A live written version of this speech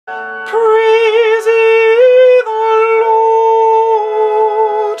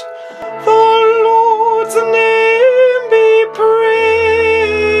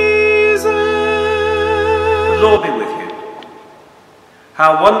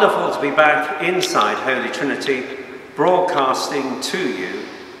Wonderful to be back inside Holy Trinity, broadcasting to you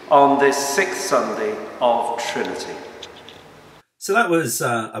on this 6th Sunday of Trinity. So that was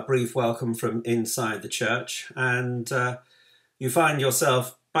a brief welcome from inside the church, and you find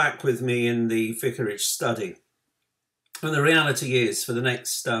yourself back with me in the vicarage study. And the reality is, for the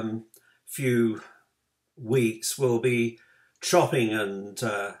next few weeks, we'll be chopping and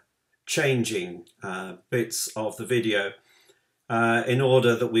changing bits of the video in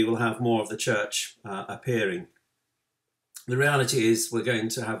order that we will have more of the church appearing. The reality is we're going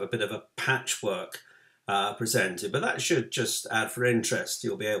to have a bit of a patchwork presented, but that should just add for interest.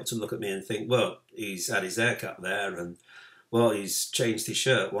 You'll be able to look at me and think, well, he's had his haircut there, and well, he's changed his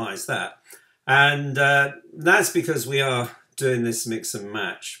shirt. Why is that? And that's because we are doing this mix and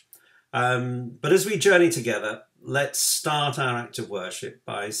match. But as we journey together, let's start our act of worship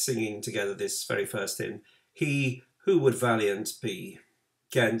by singing together this very first hymn, He Who Would Valiant Be,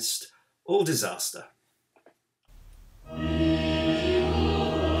 against all disaster.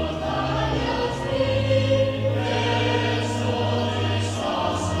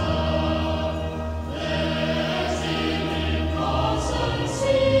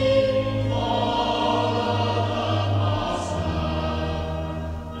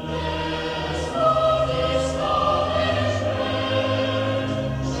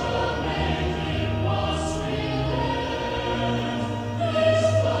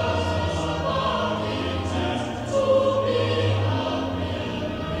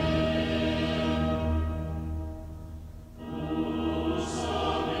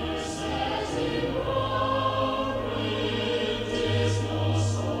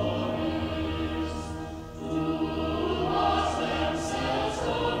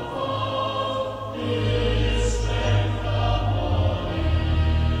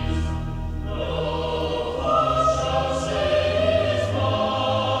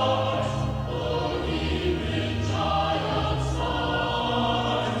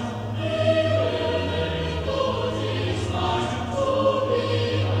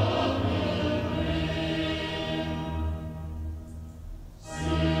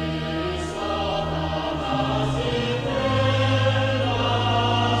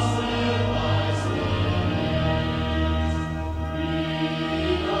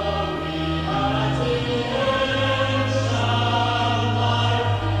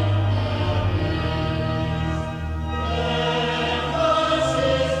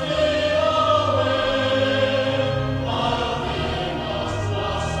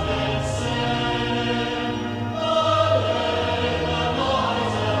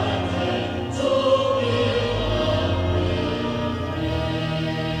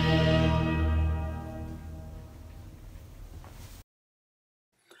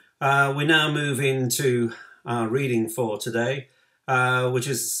 We now move into our reading for today, which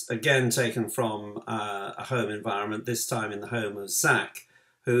is again taken from a home environment, this time in the home of Zach,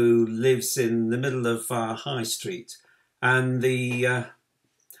 who lives in the middle of High Street. And the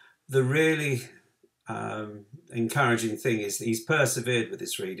really encouraging thing is that he's persevered with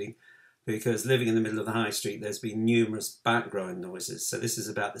this reading, because living in the middle of the High Street, there's been numerous background noises. So this is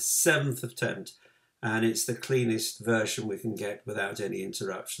about the 7th attempt, and it's the cleanest version we can get without any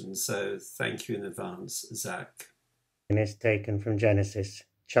interruptions. So thank you in advance, Zach. And it's taken from Genesis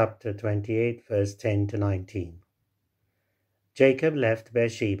chapter 28, verse 10 to 19. Jacob left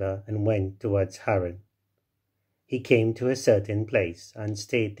Beersheba and went towards Haran. He came to a certain place and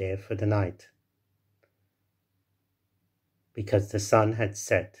stayed there for the night, because the sun had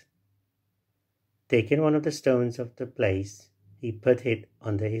set. Taking one of the stones of the place, he put it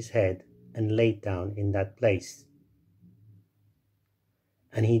under his head and laid down in that place.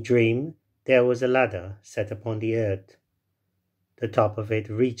 And he dreamed there was a ladder set upon the earth, the top of it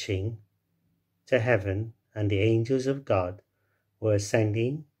reaching to heaven, and the angels of God were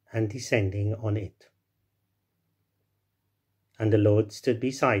ascending and descending on it. And the Lord stood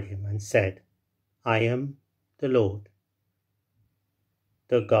beside him and said, I am the Lord,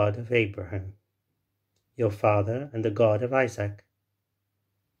 the God of Abraham, your father, and the God of Isaac.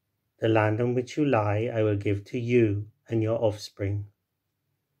 The land on which you lie I will give to you and your offspring.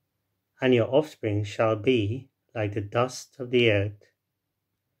 And your offspring shall be like the dust of the earth,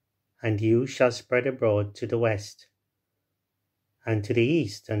 and you shall spread abroad to the west, and to the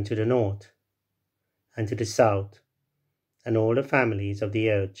east, and to the north, and to the south, and all the families of the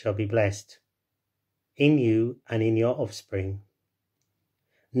earth shall be blessed in you and in your offspring.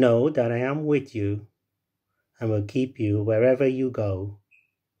 Know that I am with you, and will keep you wherever you go,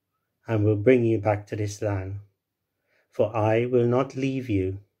 and will bring you back to this land. For I will not leave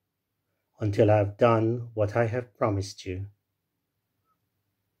you until I have done what I have promised you.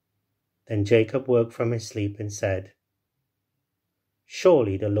 Then Jacob woke from his sleep and said,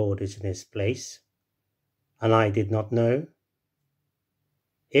 "Surely the Lord is in this place, and I did not know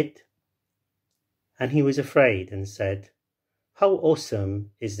it." And he was afraid and said, "How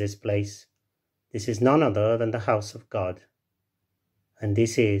awesome is this place! This is none other than the house of God, and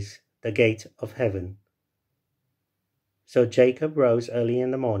this is the gate of heaven." So Jacob rose early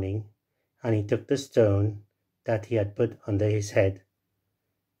in the morning, and he took the stone that he had put under his head,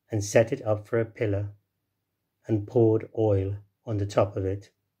 and set it up for a pillar, and poured oil on the top of it.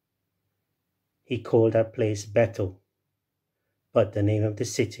 He called that place Bethel, but the name of the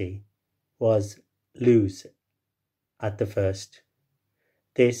city was Luz at the first.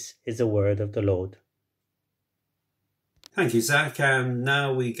 This is the word of the Lord. Thank you, Zach.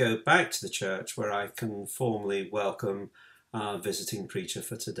 Now we go back to the church where I can formally welcome our visiting preacher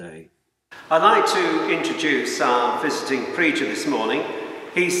for today. I'd like to introduce our visiting preacher this morning.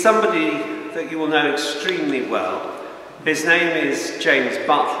 He's somebody that you will know extremely well. His name is James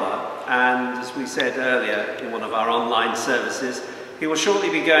Butler, and as we said earlier in one of our online services, he will shortly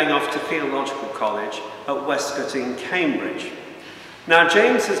be going off to Theological College at Westcott in Cambridge. Now,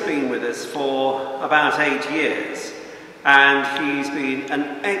 James has been with us for about 8 years, and he's been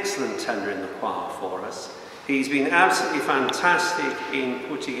an excellent tenor in the choir for us. He's been absolutely fantastic in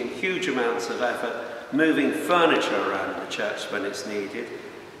putting in huge amounts of effort, moving furniture around the church when it's needed,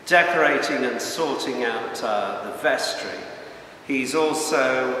 decorating and sorting out the vestry. He's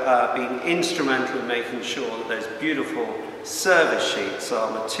also been instrumental in making sure that those beautiful service sheets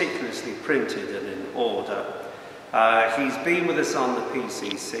are meticulously printed and in order. He's been with us on the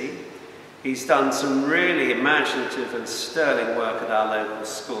PCC. He's done some really imaginative and sterling work at our local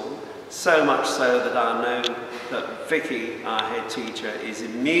school, so much so that I know that Vicky, our head teacher, is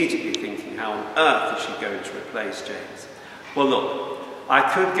immediately thinking, how on earth is she going to replace James? Well, look, I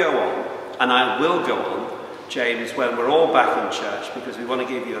could go on, and I will go on, James, when we're all back in church, because we want to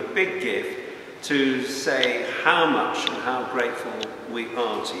give you a big gift to say how much and how grateful we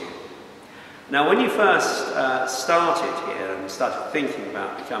are to you. Now, when you first started here and started thinking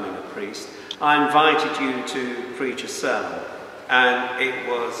about becoming a priest, I invited you to preach a sermon, and it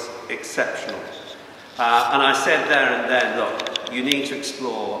was exceptional. And I said there and then, look, you need to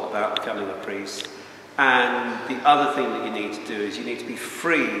explore about becoming a priest, and the other thing that you need to do is you need to be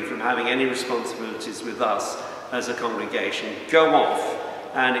free from having any responsibilities with us as a congregation. Go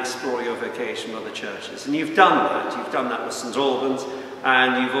off and explore your vocation with other churches. And you've done that. You've done that with St Albans,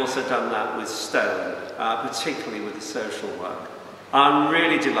 and you've also done that with Stone, particularly with the social work. I'm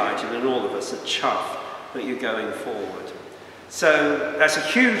really delighted, and all of us are chuffed that you're going forward. So that's a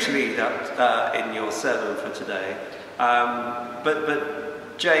huge lead up in your sermon for today.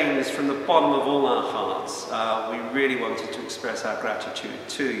 But James, from the bottom of all our hearts, we really wanted to express our gratitude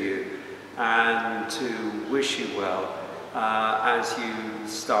to you and to wish you well as you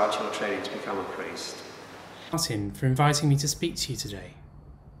start your training to become a priest. Martin for inviting me to speak to you today,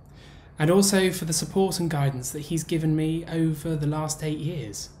 and also for the support and guidance that he's given me over the last 8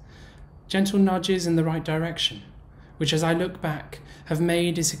 years. Gentle nudges in the right direction, which as I look back have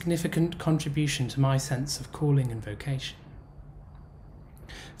made a significant contribution to my sense of calling and vocation.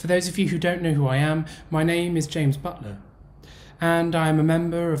 For those of you who don't know who I am, my name is James Butler, and I am a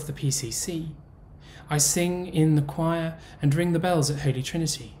member of the PCC. I sing in the choir and ring the bells at Holy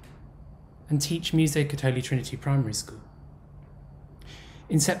Trinity, and teach music at Holy Trinity Primary School.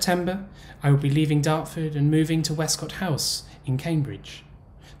 In September, I will be leaving Dartford and moving to Westcott House in Cambridge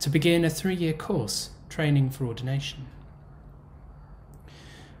to begin a 3-year course training for ordination.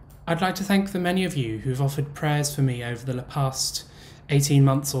 I'd like to thank the many of you who've offered prayers for me over the past 18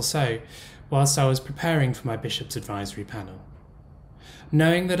 months or so whilst I was preparing for my Bishop's Advisory Panel.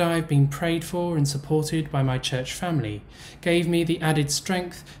 Knowing that I've been prayed for and supported by my church family gave me the added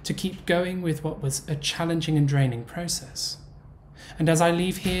strength to keep going with what was a challenging and draining process. And as I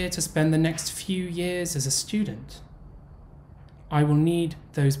leave here to spend the next few years as a student, I will need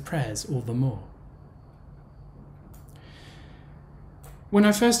those prayers all the more. When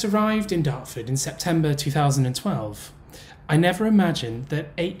I first arrived in Dartford in September 2012, I never imagined that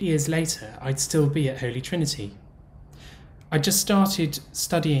 8 years later I'd still be at Holy Trinity. I just started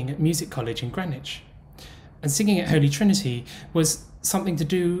studying at Music College in Greenwich, and singing at Holy Trinity was something to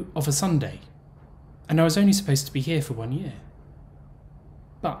do of a Sunday, and I was only supposed to be here for 1 year.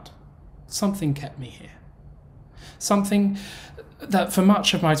 But something kept me here. Something that for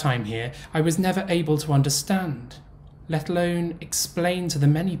much of my time here I was never able to understand, let alone explain to the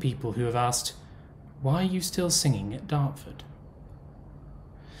many people who have asked, "Why are you still singing at Dartford?"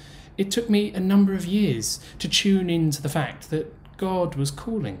 It took me a number of years to tune into the fact that God was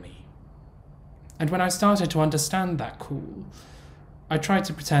calling me, And when I started to understand that call, I tried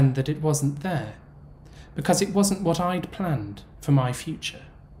to pretend that it wasn't there, because it wasn't what I'd planned for my future.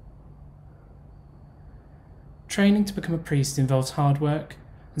 Training to become a priest involves hard work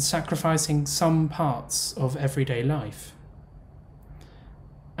and sacrificing some parts of everyday life.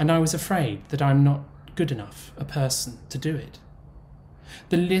 And I was afraid that I'm not good enough a person to do it.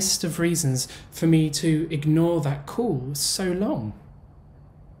 The list of reasons for me to ignore that call was so long.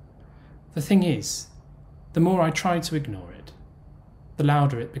 The thing is, the more I tried to ignore it, the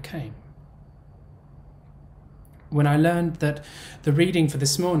louder it became. When I learned that the reading for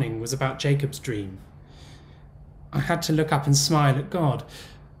this morning was about Jacob's dream, I had to look up and smile at God,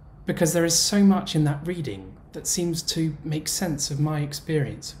 because there is so much in that reading that seems to make sense of my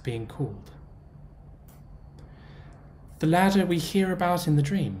experience of being called. The ladder we hear about in the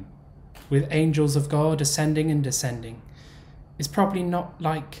dream, with angels of God ascending and descending, is probably not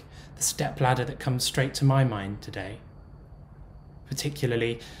like the step ladder that comes straight to my mind today,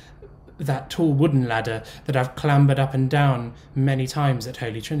 particularly that tall wooden ladder that I've clambered up and down many times at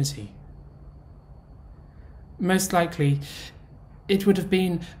Holy Trinity. Most likely, it would have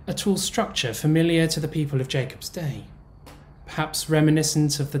been a tall structure familiar to the people of Jacob's day, perhaps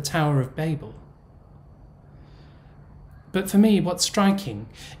reminiscent of the Tower of Babel. But for me, what's striking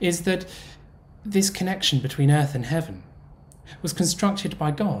is that this connection between earth and heaven was constructed by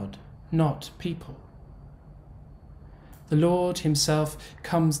God, not people. The Lord himself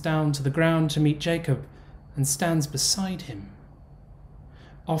comes down to the ground to meet Jacob and stands beside him,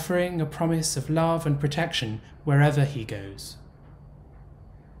 offering a promise of love and protection wherever he goes.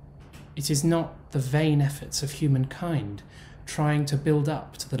 It is not the vain efforts of humankind trying to build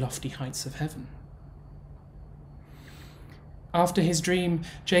up to the lofty heights of heaven. After his dream,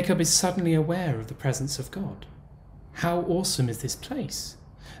 Jacob is suddenly aware of the presence of God. How awesome is this place?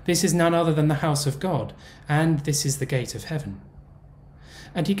 This is none other than the house of God, and this is the gate of heaven.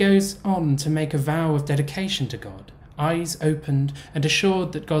 And he goes on to make a vow of dedication to God, eyes opened and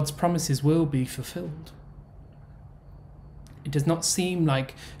assured that God's promises will be fulfilled. It does not seem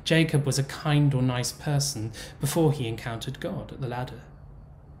like Jacob was a kind or nice person before he encountered God at the ladder.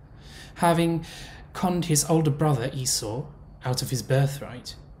 Having conned his older brother Esau out of his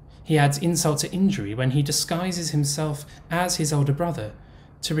birthright, he adds insult to injury when he disguises himself as his older brother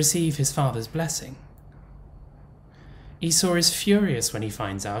to receive his father's blessing. Esau is furious when he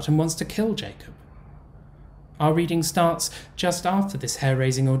finds out and wants to kill Jacob. Our reading starts just after this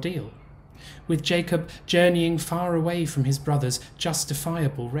hair-raising ordeal, with Jacob journeying far away from his brother's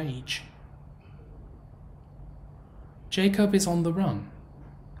justifiable rage. Jacob is on the run,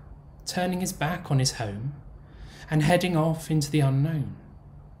 turning his back on his home and heading off into the unknown.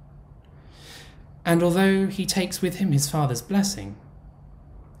 And although he takes with him his father's blessing,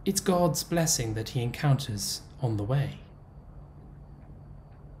 it's God's blessing that he encounters on the way.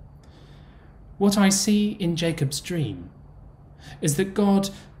 What I see in Jacob's dream is that God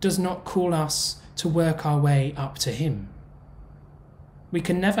does not call us to work our way up to him. We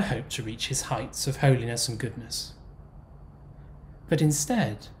can never hope to reach his heights of holiness and goodness. But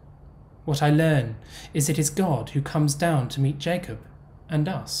instead, what I learn is it is God who comes down to meet Jacob and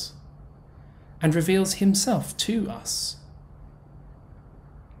us, and reveals himself to us.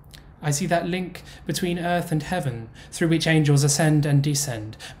 I see that link between earth and heaven through which angels ascend and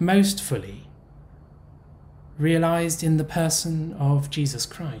descend most fully, realized in the person of Jesus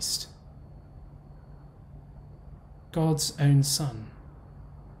Christ, God's own Son.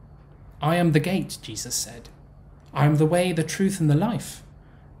 I am the gate, Jesus said. I am the way, the truth, and the life.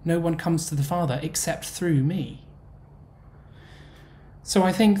 No one comes to the Father except through me. So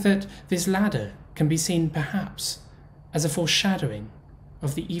I think that this ladder can be seen perhaps as a foreshadowing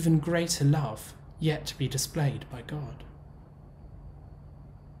of the even greater love yet to be displayed by God.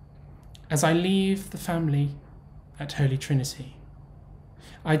 As I leave the family at Holy Trinity,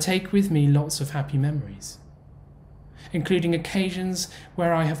 I take with me lots of happy memories, including occasions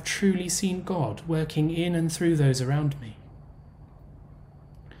where I have truly seen God working in and through those around me.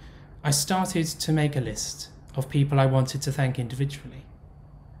 I started to make a list of people I wanted to thank individually,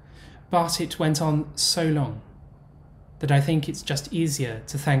 but it went on so long that I think it's just easier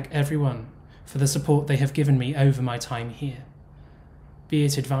to thank everyone for the support they have given me over my time here, be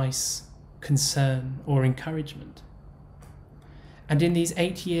it advice, concern, or encouragement. And in these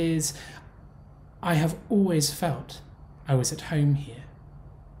 8 years, I have always felt I was at home here.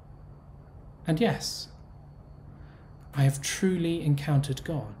 And yes, I have truly encountered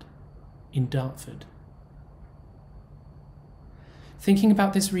God in Dartford. Thinking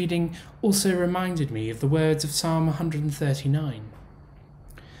about this reading also reminded me of the words of Psalm 139,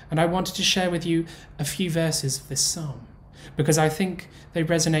 And I wanted to share with you a few verses of this psalm, because I think they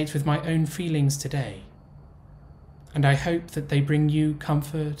resonate with my own feelings today. And I hope that they bring you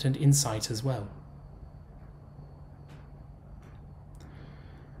comfort and insight as well.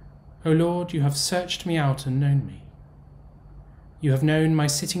 O Lord, you have searched me out and known me. You have known my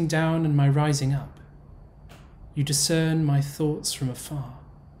sitting down and my rising up. You discern my thoughts from afar.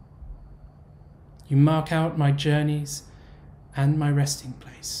 You mark out my journeys and my resting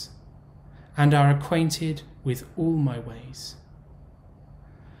place, and are acquainted with all my ways.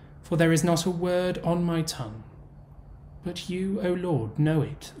 For there is not a word on my tongue, but you, O Lord, know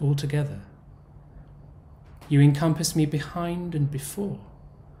it altogether. You encompass me behind and before,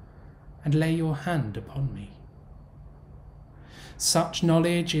 and lay your hand upon me. Such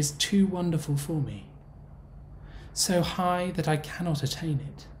knowledge is too wonderful for me, so high that I cannot attain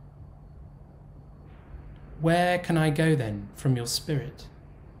it. Where can I go then from your spirit?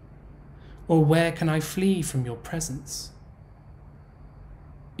 Or where can I flee from your presence?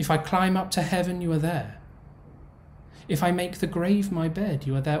 If I climb up to heaven, you are there. If I make the grave my bed,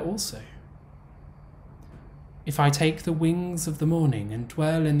 you are there also. If I take the wings of the morning and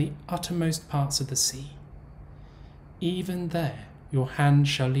dwell in the uttermost parts of the sea, even there your hand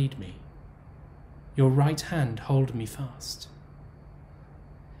shall lead me, your right hand hold me fast.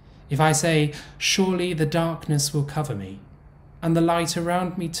 If I say, surely the darkness will cover me, and the light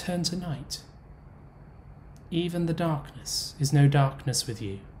around me turn to night, even the darkness is no darkness with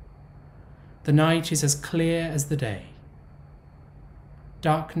you. The night is as clear as the day.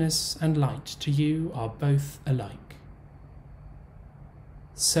 Darkness and light to you are both alike.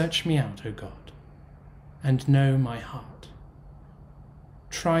 Search me out, O God, and know my heart.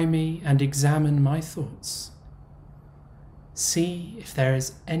 Try me and examine my thoughts. See if there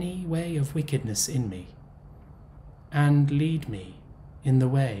is any way of wickedness in me, and lead me in the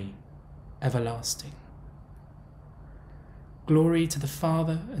way everlasting. Glory to the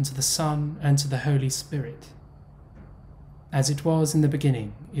Father, and to the Son, and to the Holy Spirit, as it was in the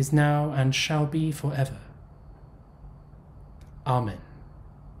beginning, is now, and shall be forever. Amen.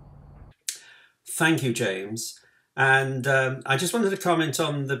 Thank you, James. And I just wanted to comment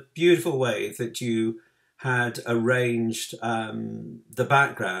on the beautiful way that you had arranged the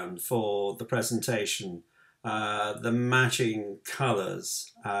background for the presentation, the matching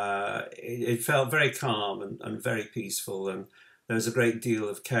colours. It felt very calm and very peaceful, and there was a great deal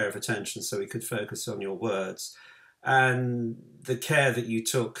of care of attention so we could focus on your words. And the care that you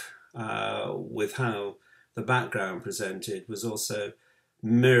took with how the background presented was also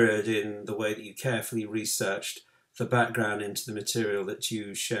mirrored in the way that you carefully researched the background into the material that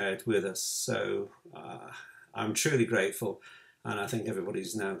you shared with us. So I'm truly grateful, and I think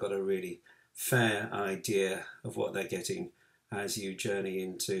everybody's now got a really fair idea of what they're getting as you journey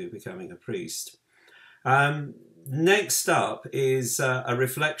into becoming a priest. Next up is a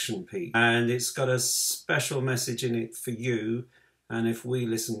reflection piece, and it's got a special message in it for you, and if we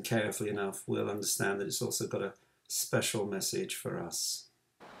listen carefully enough we'll understand that it's also got a special message for us.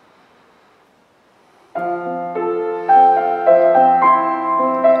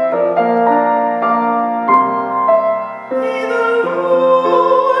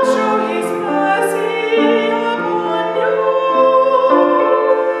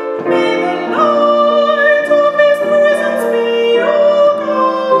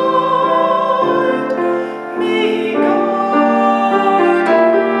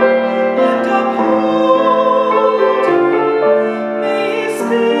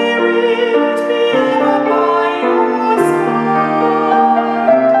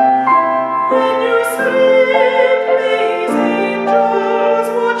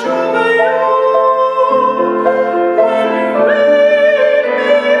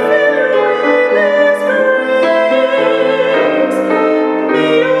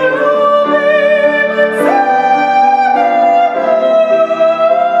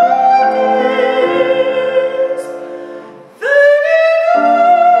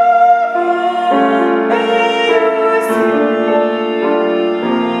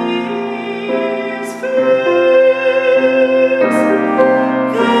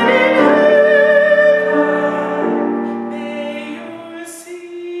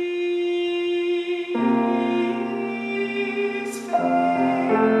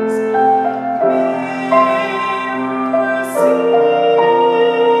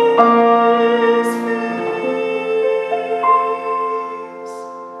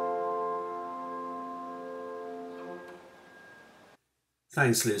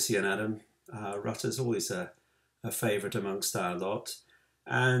 Thanks, Lucy and Adam. Rutter's always a favourite amongst our lot.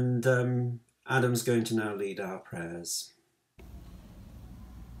 And Adam's going to now lead our prayers.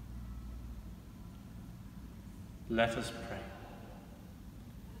 Let us pray.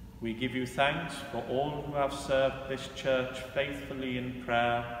 We give you thanks for all who have served this church faithfully in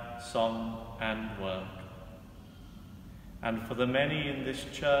prayer, song and work, and for the many in this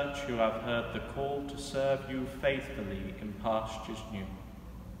church who have heard the call to serve you faithfully in pastures new.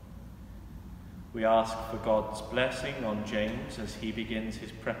 We ask for God's blessing on James as he begins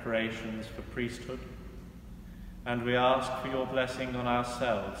his preparations for priesthood, and we ask for your blessing on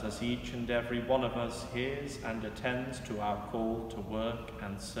ourselves as each and every one of us hears and attends to our call to work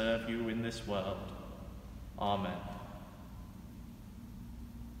and serve you in this world. Amen.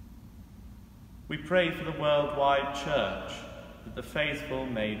 We pray for the worldwide church, that the faithful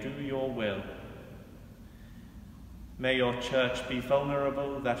may do your will. May your church be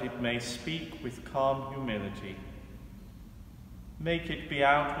vulnerable, that it may speak with calm humility. Make it be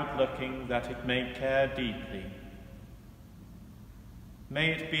outward-looking, that it may care deeply.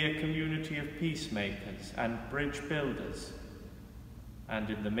 May it be a community of peacemakers and bridge builders, and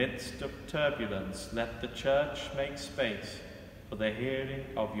in the midst of turbulence, let the church make space for the hearing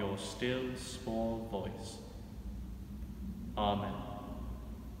of your still, small voice. Amen.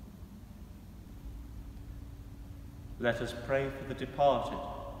 Let us pray for the departed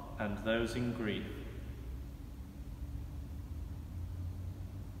and those in grief.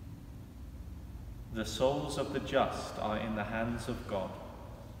 The souls of the just are in the hands of God,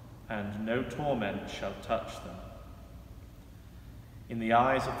 and no torment shall touch them. In the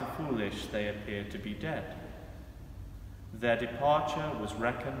eyes of the foolish they appear to be dead. Their departure was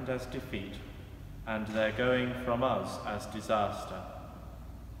reckoned as defeat, and their going from us as disaster.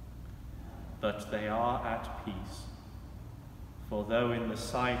 But they are at peace, for though in the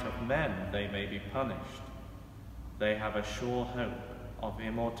sight of men they may be punished, they have a sure hope of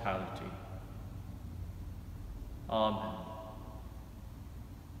immortality. Amen.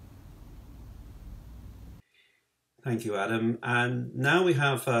 Thank you, Adam. And now we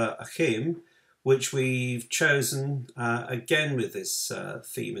have a hymn which we've chosen again with this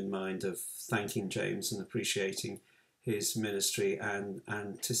theme in mind of thanking James and appreciating his ministry and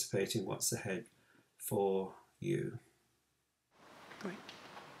anticipating what's ahead for you. Great.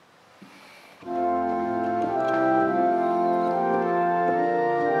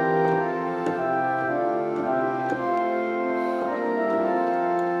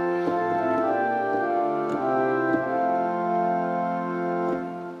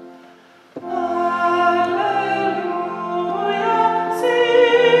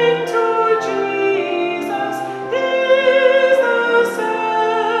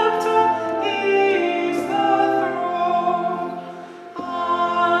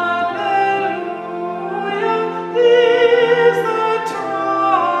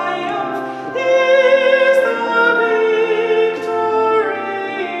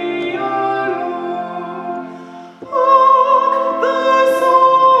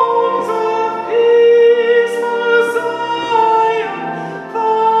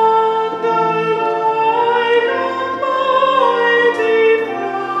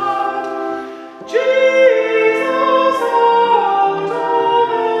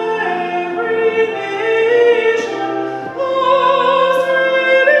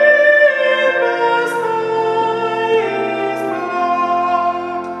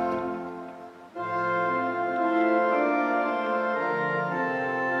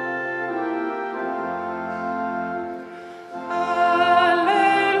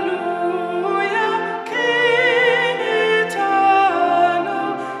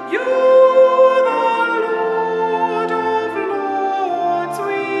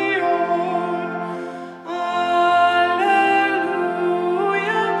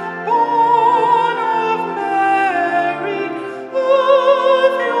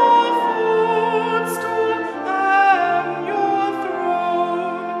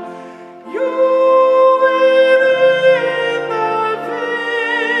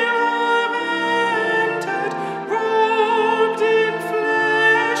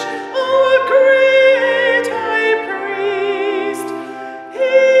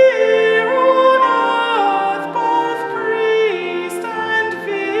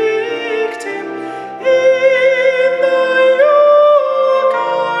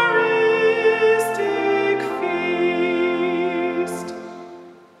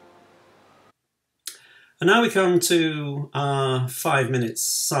 And now we come to our 5 minutes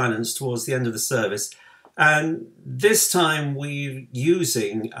silence towards the end of the service. And this time we're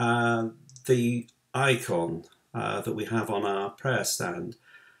using the icon that we have on our prayer stand.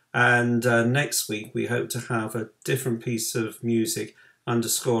 And next week we hope to have a different piece of music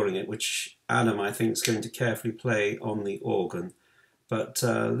underscoring it, which Adam, I think, is going to carefully play on the organ. But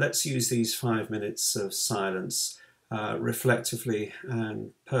let's use these 5 minutes of silence reflectively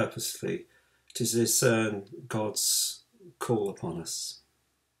and purposefully to discern God's call upon us.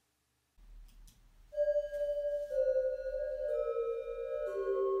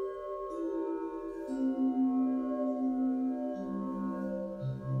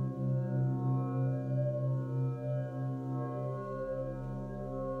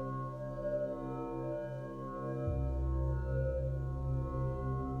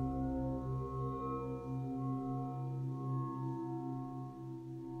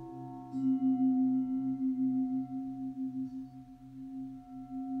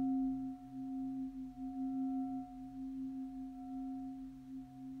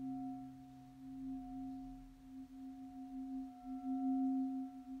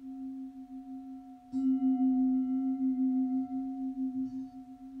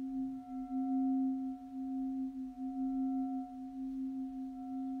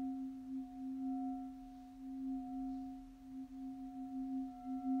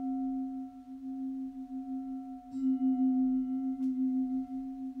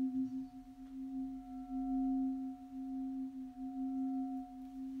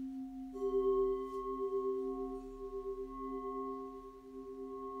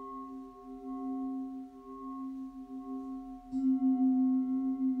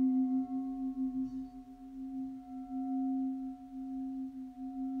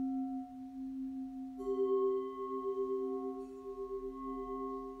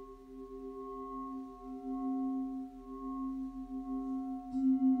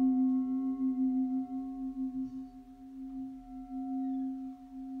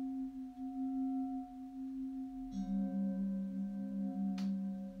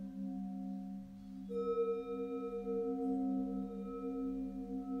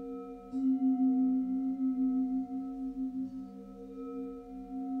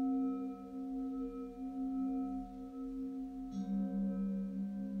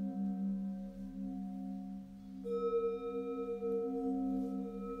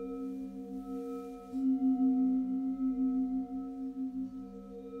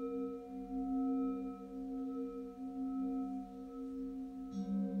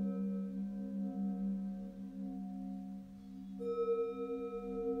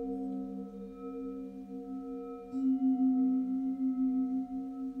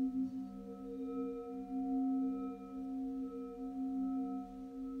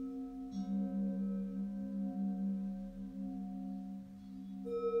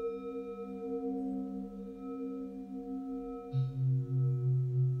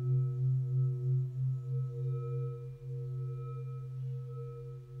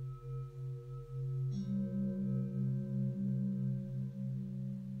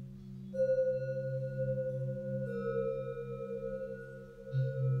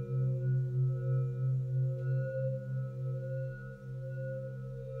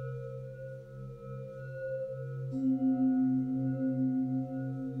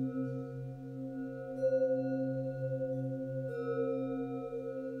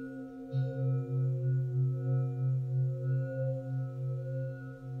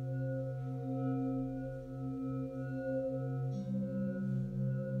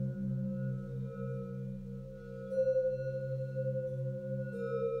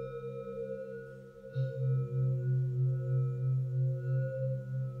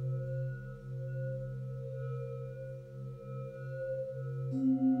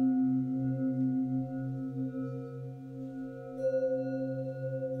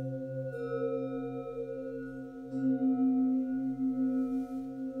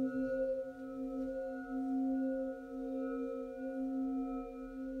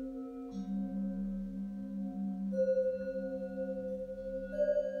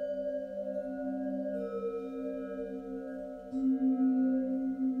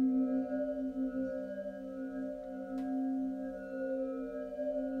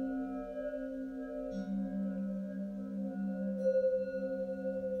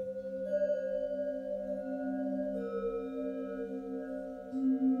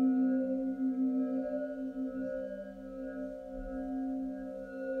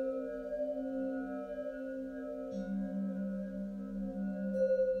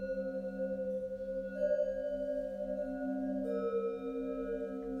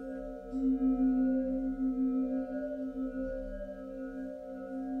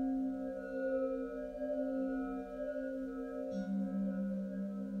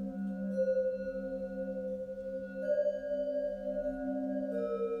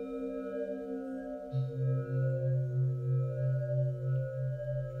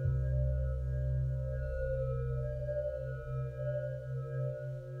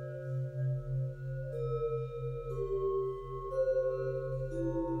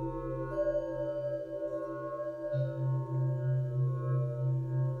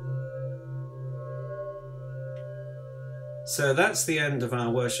 So that's the end of our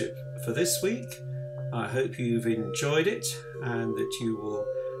worship for this week. I hope you've enjoyed it and that you will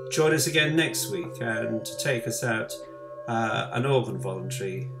join us again next week and to take us out an organ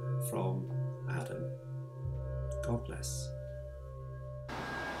voluntary from Adam. God bless.